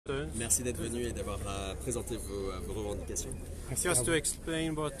Merci d'être venu et d'avoir présenté vos revendications. Just to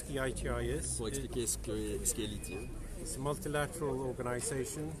explain what the ITIE is. Pour expliquer ce qu'est l'ITIE. It's a multilateral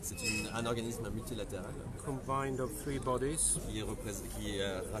organization. C'est un organisme multilatéral. Combined of 3 bodies. Qui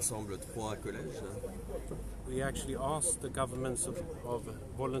rassemble 3 collèges. We actually asked the governments of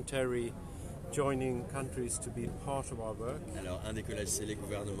voluntary joining countries to be part of our work. Alors, un des collèges, c'est les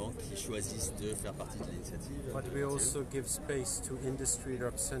gouvernements qui choisissent de faire partie de l'initiative. But we also give space to industry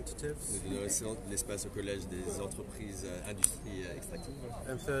representatives. Nous donnons aussi l'espace au collège des entreprises, industries extractives.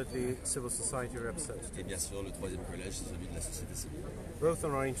 And thirdly, civil society representatives. Et bien sûr, le troisième collège, c'est celui de la société civile. Both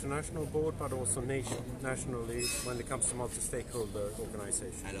on our international board, but also nationally when it comes to multi-stakeholder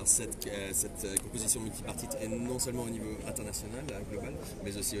organizations. Alors, cette composition multipartite est non seulement au niveau international, global,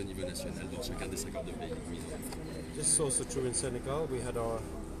 mais aussi au niveau national, dans chacun des 52 pays mis en œuvre. This is also true in Senegal. We had our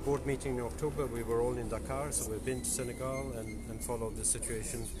board meeting in October. We were all in Dakar, so we've been to Senegal and followed the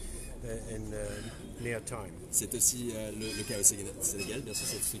situation in near time. C'est aussi le cas au Sénégal. Bien sûr,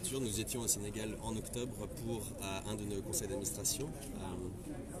 cette structure, nous étions au Sénégal en octobre pour un de nos conseils d'administration.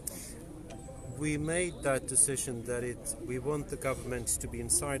 We made that decision that we want the governments to be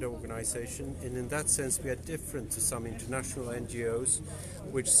inside our organization, and in that sense we are different to some international NGOs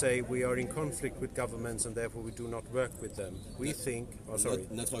which say we are in conflict with governments and therefore we do not work with them. We think,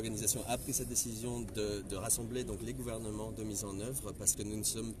 Notre organisation a pris cette décision de rassembler donc les gouvernements de mise en œuvre parce que nous ne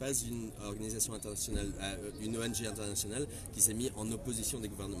sommes pas une organisation internationale, une ONG internationale qui s'est mise en opposition des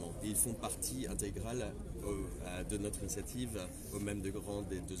gouvernements. Et ils font partie intégrale de notre initiative, au même degré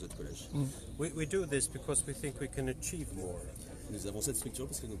des 2 autres collèges. We do this because we think we can achieve more. Nous avons cette structure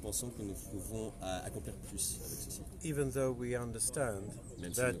parce que nous pensons que nous pouvons accomplir plus avec ceci. Even though we understand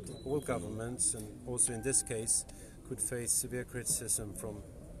that all governments, and also in this case, could face severe criticism from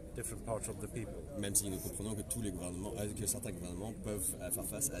different parts of the people. Même si nous comprenons que tous les gouvernements, que certains gouvernements peuvent faire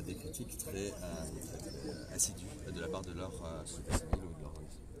face à des critiques très assidues de la part de leur société civile ou de leur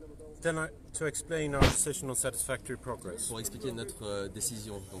organisation. Then to explain our decision on satisfactory progress. Pour expliquer notre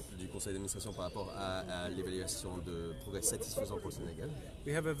décision donc, du conseil d'administration par rapport à l'évaluation de progrès satisfaisant pour le Sénégal.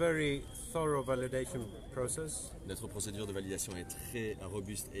 We have a very thorough validation process. Notre procédure de validation est très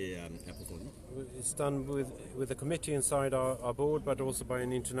robuste et approfondie. It's done with a committee inside our board, but also by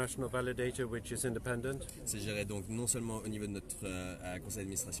an international validator which is independent. C'est géré donc non seulement au niveau de notre conseil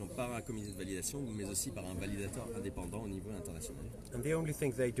d'administration par un comité de validation, mais aussi par un validateur indépendant au niveau international. And the only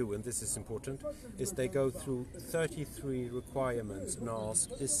thing they do, and this is important, is they go through 33 requirements and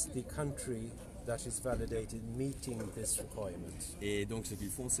ask, is the country that is validated meeting this requirement? Et donc ce qu'ils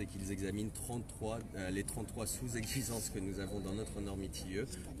font, c'est qu'ils examinent les 33 sous-exigences que nous avons dans notre norme ITIE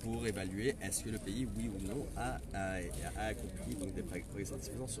pour évaluer est-ce que le pays, oui ou non, a accompli donc, des progrès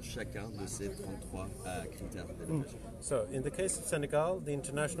satisfaisants sur chacun de ces 33 critères d'évaluation. So, in the case of Senegal, the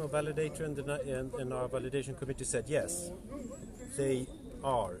international validator and our validation committee said yes, they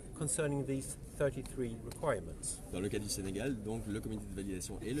are concerning these 33 requirements. Dans le cas du Sénégal, donc le comité de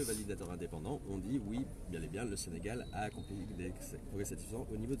validation et le validateur indépendant ont dit oui, bien et bien, le Sénégal a accompli des progrès satisfaisants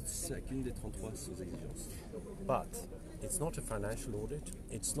au niveau de chacune des 33 sous-exigences. But it's not a financial audit,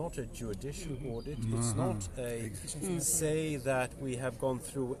 it's not a judicial audit, it's not a say that we have gone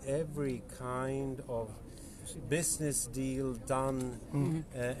through every kind of business deal done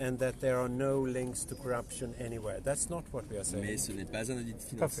and that there are no links to corruption anywhere. That's not what we are saying. Mais ce n'est pas un audit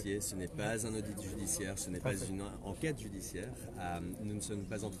financier, ce n'est pas un audit judiciaire, ce n'est pas une enquête judiciaire. Nous ne sommes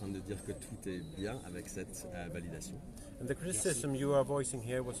pas en train de dire que tout est bien avec cette validation. And the criticism you are voicing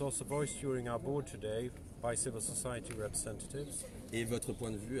here was also voiced during our board today by civil society representatives. Et votre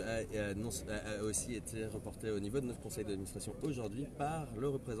point de vue a aussi été reporté au niveau de notre conseil d'administration aujourd'hui par le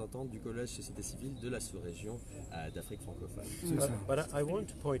représentant du collège société civile de la sous-région d'Afrique francophone. But I want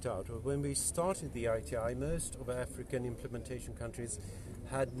to point out, when we started the ITI, most of African implementation countries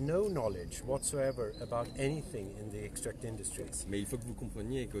had no knowledge whatsoever about anything in the extract industries. Mais il faut que vous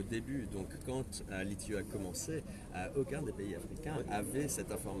compreniez qu'au début, donc quand l'ITIE a commencé, aucun des pays africains avait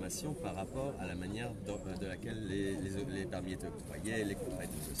cette information par rapport à la manière de laquelle les permis étaient octroyés, les contrats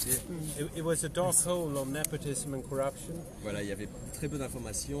étaient négociés. It was a dark hole of nepotism and corruption. Voilà, il y avait très peu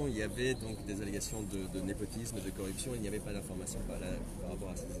d'informations, il y avait donc des allégations de népotisme, de corruption, il n'y avait pas d'informations par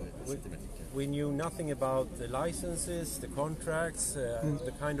rapport à ces thématiques. We knew nothing about the licenses, the contracts,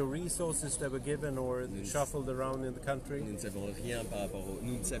 the kind of resources that were given or shuffled around in the country. Nous ne savions rien par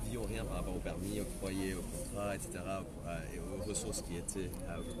rapport aux permis octroyés, aux contrats, etc., et aux ressources qui étaient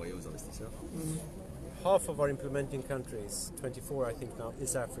octroyées aux investisseurs. half of our implementing countries, 24 I think now,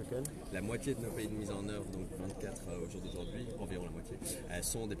 is African. La moitié de nos pays de mise en œuvre, donc 24 au jour d'aujourd'hui, environ la moitié,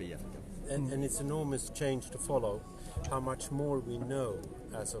 sont des pays africains. And it's an enormous change to follow, how much more we know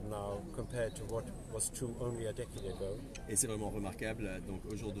as of now compared to what was true only a decade ago. Et c'est vraiment remarquable, donc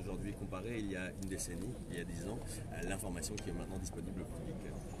au jour d'aujourd'hui, comparé il y a une décennie, il y a 10 ans, l'information qui est maintenant disponible au public.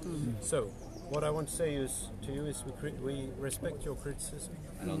 So, what I want to say to you is we respect your criticism.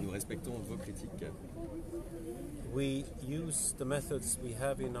 Alors nous respectons vos critiques. We use the methods we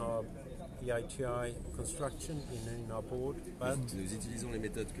have in our ITIE construction in our board. But nous utilisons les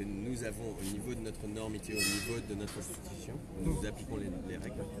méthodes que nous avons au niveau de notre norme ITIE, au niveau de notre institution. Nous appliquons les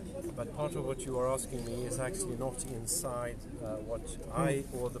règles. But part of what you are asking me is actually not inside what I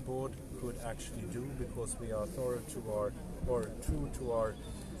or the board could actually do, because we are thorough to true to our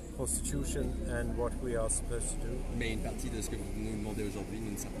constitution and what we are supposed to do. Mais une partie de ce que vous nous demandez aujourd'hui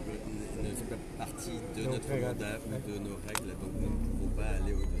ne fait pas partie de notre mandat ou de nos règles, donc nous ne pouvons pas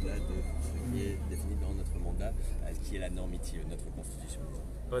aller au-delà de ce qui est défini dans notre mandat, qui est la norme ITIE, notre constitution.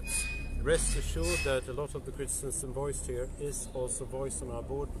 But rest assured that a lot of the criticism voiced here is also voiced on our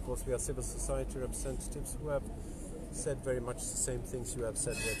board, because we are civil society representatives who have said very much the same things you have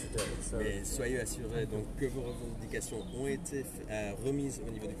said here today. So mais soyez assurés donc, que vos revendications ont été remises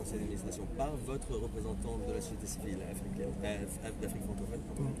au niveau du conseil d'administration par votre représentant de la société civile africaine, d'Afrique francophone.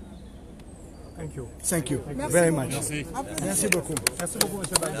 Thank you. Thank you very much. Merci. Merci beaucoup. Merci beaucoup, M.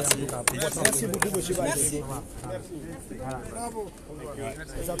 Badia. Merci beaucoup, M. Badia. Merci. Bravo.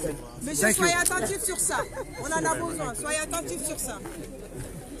 Monsieur, soyez attentifs sur ça. On en a besoin. Soyez attentifs sur ça.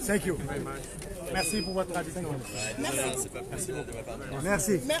 Thank you. Merci pour votre avis. Merci.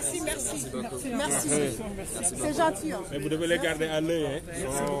 Merci. Merci. Merci. C'est gentil. Hein. Mais vous devez les garder à l'œil. Hein.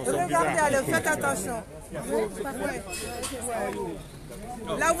 Regardez à l'œil, faites attention.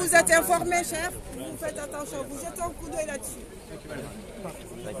 Là, vous êtes informé, chef. Vous faites attention. Vous jetez un coup d'œil là-dessus.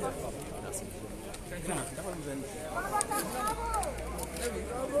 Merci.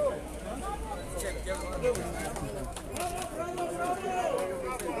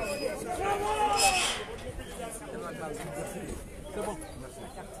 C'est bon.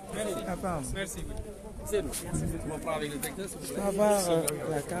 Merci. C'est nous. On va prendre avec le directeur. Je peux avoir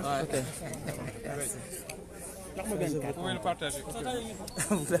la carte? Ok. Vous pouvez le partager.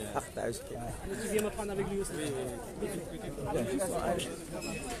 Vous le partagez. Tu viens me prendre avec lui aussi.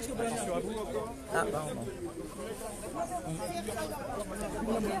 Ah, pardon.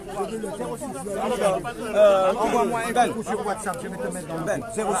 Envoie-moi un coup sur WhatsApp, je vais te mettre dans le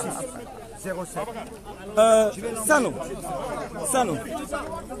 07. Sano.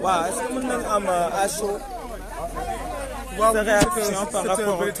 Wow, est-ce que nous avons à chaud? C'est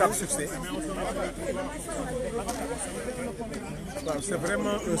un véritable succès. C'est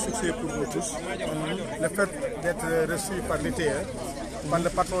vraiment un succès pour nous tous. Le fait d'être reçu par l'ITIE, par le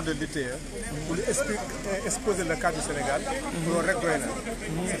patron de l'ITIE, pour lui exposer le cas du Sénégal, pour le régler.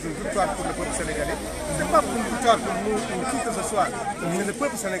 C'est une victoire pour le peuple sénégalais. Ce n'est pas une victoire pour nous ou qui que ce soit. C'est le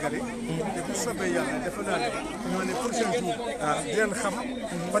peuple sénégalais. Et pour ça, il y a les prochains jours,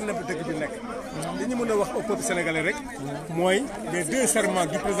 au peuple sénégalais, les deux serments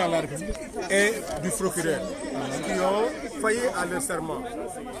du président de la République et du procureur qui ont failli à leur serment.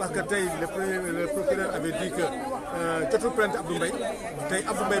 Parce que le procureur avait dit que tout plainte Abdou Mbaye,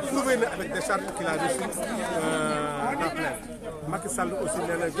 Abdou Mbaye prouvé avec des charges qu'il a reçues la plainte. Macky Sall aussi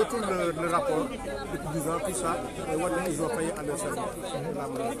le rapport depuis 10 ans, tout ça, et ils ont failli à leur serment.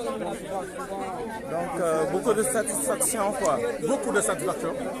 Donc beaucoup de satisfaction quoi. Beaucoup de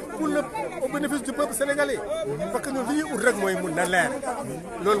satisfaction au bénéfice du peuple sénégalais. Parce que nous vivons au règlement de l'air.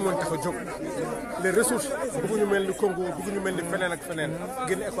 Les ressources, le Congo, le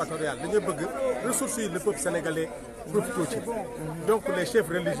Guinée équatoriale, les ressources du peuple sénégalais profitent. Donc les chefs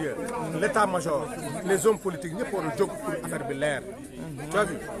religieux, l'état-major, les hommes politiques, nous pour faire de l'air. Tu as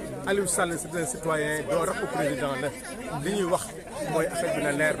vu, Aliou Sall, c'est un citoyen, il doit au président.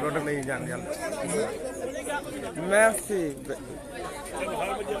 Merci.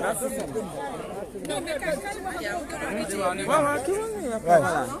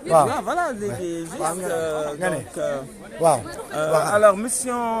 Voilà, alors,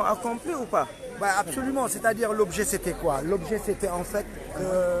 mission accomplie ou pas? Absolument, c'est-à-dire l'objet c'était quoi? L'objet c'était en fait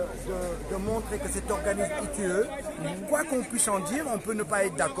de montrer que cet organisme ITIE, quoi qu'on puisse en dire, on peut ne pas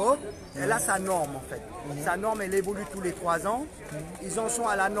être d'accord, elle a sa norme en fait. Sa norme elle évolue tous les 3 ans, ils en sont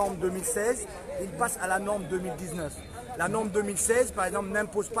à la norme 2016, ils passent à la norme 2019. La norme 2016, par exemple,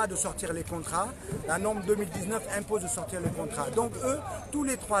 n'impose pas de sortir les contrats. La norme 2019 impose de sortir les contrats. Donc eux, tous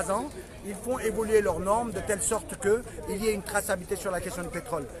les 3 ans, ils font évoluer leurs normes de telle sorte qu'il y ait une traçabilité sur la question du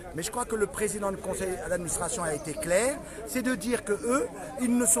pétrole. Mais je crois que le président du conseil d'administration a été clair, c'est de dire que eux,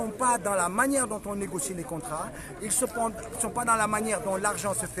 ils ne sont pas dans la manière dont on négocie les contrats, ils ne sont pas dans la manière dont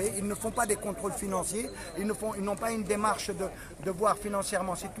l'argent se fait, ils ne font pas des contrôles financiers, ils n'ont pas une démarche de voir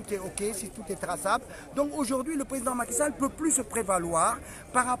financièrement si tout est OK, si tout est traçable. Donc aujourd'hui, le président Macky Sall ne peut plus se prévaloir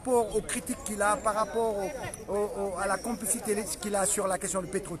par rapport aux critiques qu'il a, par rapport à la complicité qu'il a sur la question du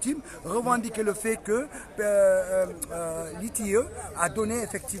Petro-Tim, revendiquer le fait que l'ITIE a donné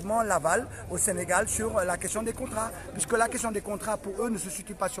effectivement l'aval au Sénégal sur la question des contrats. Puisque la question des contrats, pour eux, ne se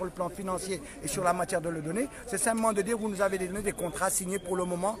situe pas sur le plan financier et sur la matière de le donner. C'est simplement de dire, vous nous avez donné des contrats signés pour le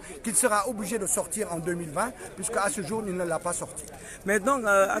moment, qu'il sera obligé de sortir en 2020, puisqu'à ce jour, il ne l'a pas sorti. Mais donc,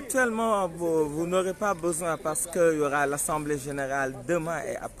 actuellement, vous n'aurez pas besoin parce qu'il y aura l'Assemblée générale demain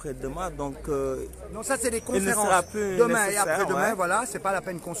et après-demain. Donc, non, ça, c'est des conférences demain et après-demain. Ouais. Voilà, c'est pas la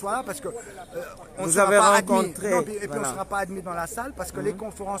peine qu'on soit là parce que on ne sera pas admis. Non, et puis on ne sera pas admis dans la salle parce que les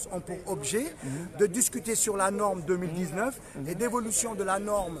conférences ont pour objet de discuter sur la norme 2019 et d'évolution de la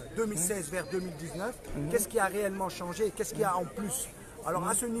norme 2016 vers 2019. Qu'est-ce qui a réellement changé et qu'est-ce qu'il y a en plus? Alors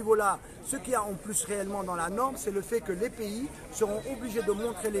à ce niveau-là, ce qu'il y a en plus réellement dans la norme, c'est le fait que les pays seront obligés de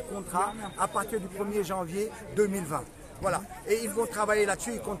montrer les contrats à partir du 1er janvier 2020. Voilà, et ils vont travailler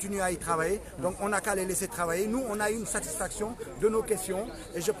là-dessus, ils continuent à y travailler, donc on n'a qu'à les laisser travailler. Nous, on a eu une satisfaction de nos questions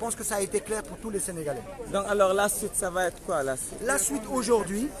et je pense que ça a été clair pour tous les Sénégalais. Donc alors la suite, ça va être quoi la suite? La suite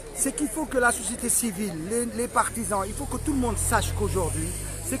aujourd'hui, c'est qu'il faut que la société civile, les partisans, il faut que tout le monde sache qu'aujourd'hui,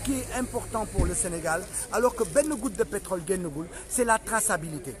 ce qui est important pour le Sénégal, alors que benn goutte de pétrole génnagul, c'est la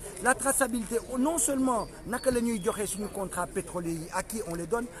traçabilité. La traçabilité, non seulement naka la ñuy joxe suñu contrat pétrolier à qui on les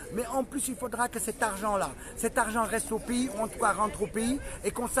donne, mais en plus il faudra que cet argent-là, cet argent reste au pays, ou en tout cas rentre au pays,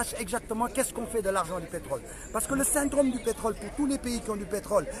 et qu'on sache exactement qu'est-ce qu'on fait de l'argent du pétrole. Parce que le syndrome du pétrole, pour tous les pays qui ont du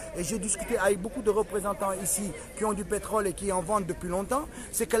pétrole, et j'ai discuté avec beaucoup de représentants ici qui ont du pétrole et qui en vendent depuis longtemps,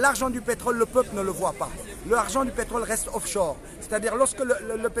 c'est que l'argent du pétrole, le peuple ne le voit pas. L'argent du pétrole reste offshore. C'est-à-dire lorsque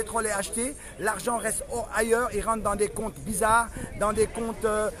le pétrole est acheté, l'argent reste ailleurs, il rentre dans des comptes bizarres, dans des comptes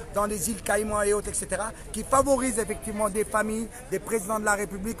dans les îles Caïmans et autres, etc., qui favorisent effectivement des familles, des présidents de la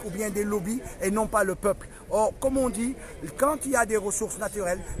République ou bien des lobbies et non pas le peuple. Or, comme on dit, quand il y a des ressources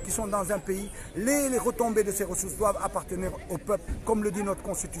naturelles qui sont dans un pays, les retombées de ces ressources doivent appartenir au peuple, comme le dit notre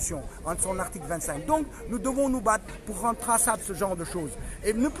Constitution, en son article 25. Donc, nous devons nous battre pour rendre traçable ce genre de choses.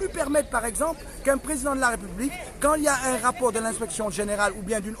 Et ne plus permettre, par exemple, qu'un président de la République, quand il y a un rapport de l'inspection générale ou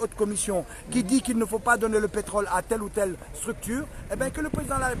bien d'une haute commission qui dit qu'il ne faut pas donner le pétrole à telle ou telle structure, eh bien que le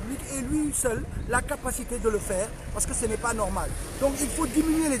président de la République ait lui seul la capacité de le faire, parce que ce n'est pas normal. Donc, il faut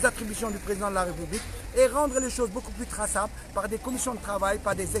diminuer les attributions du président de la République et rendre les choses beaucoup plus traçables par des commissions de travail,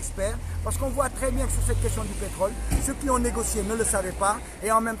 par des experts, parce qu'on voit très bien que sur cette question du pétrole, ceux qui ont négocié ne le savaient pas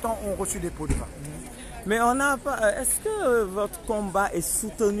et en même temps ont reçu des pots de vin. Mais on n'a pas. Est-ce que votre combat est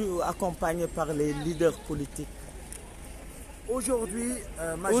soutenu ou accompagné par les leaders politiques? Aujourd'hui,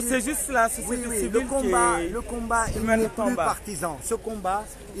 ou c'est juste la société civile le combat, il n'est plus partisan. Ce combat,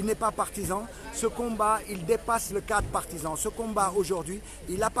 il n'est pas partisan. Ce combat, il dépasse le cadre partisan. Ce combat, aujourd'hui,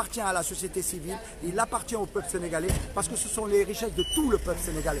 il appartient à la société civile, il appartient au peuple sénégalais, parce que ce sont les richesses de tout le peuple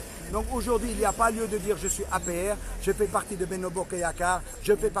sénégalais. Donc aujourd'hui, il n'y a pas lieu de dire je suis APR, je fais partie de Benno Bokk Yakaar,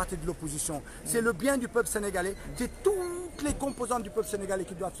 je fais partie de l'opposition. C'est le bien du peuple sénégalais, c'est toutes les composantes du peuple sénégalais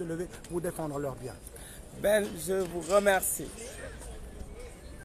qui doivent se lever pour défendre leur bien. Ben, je vous remercie.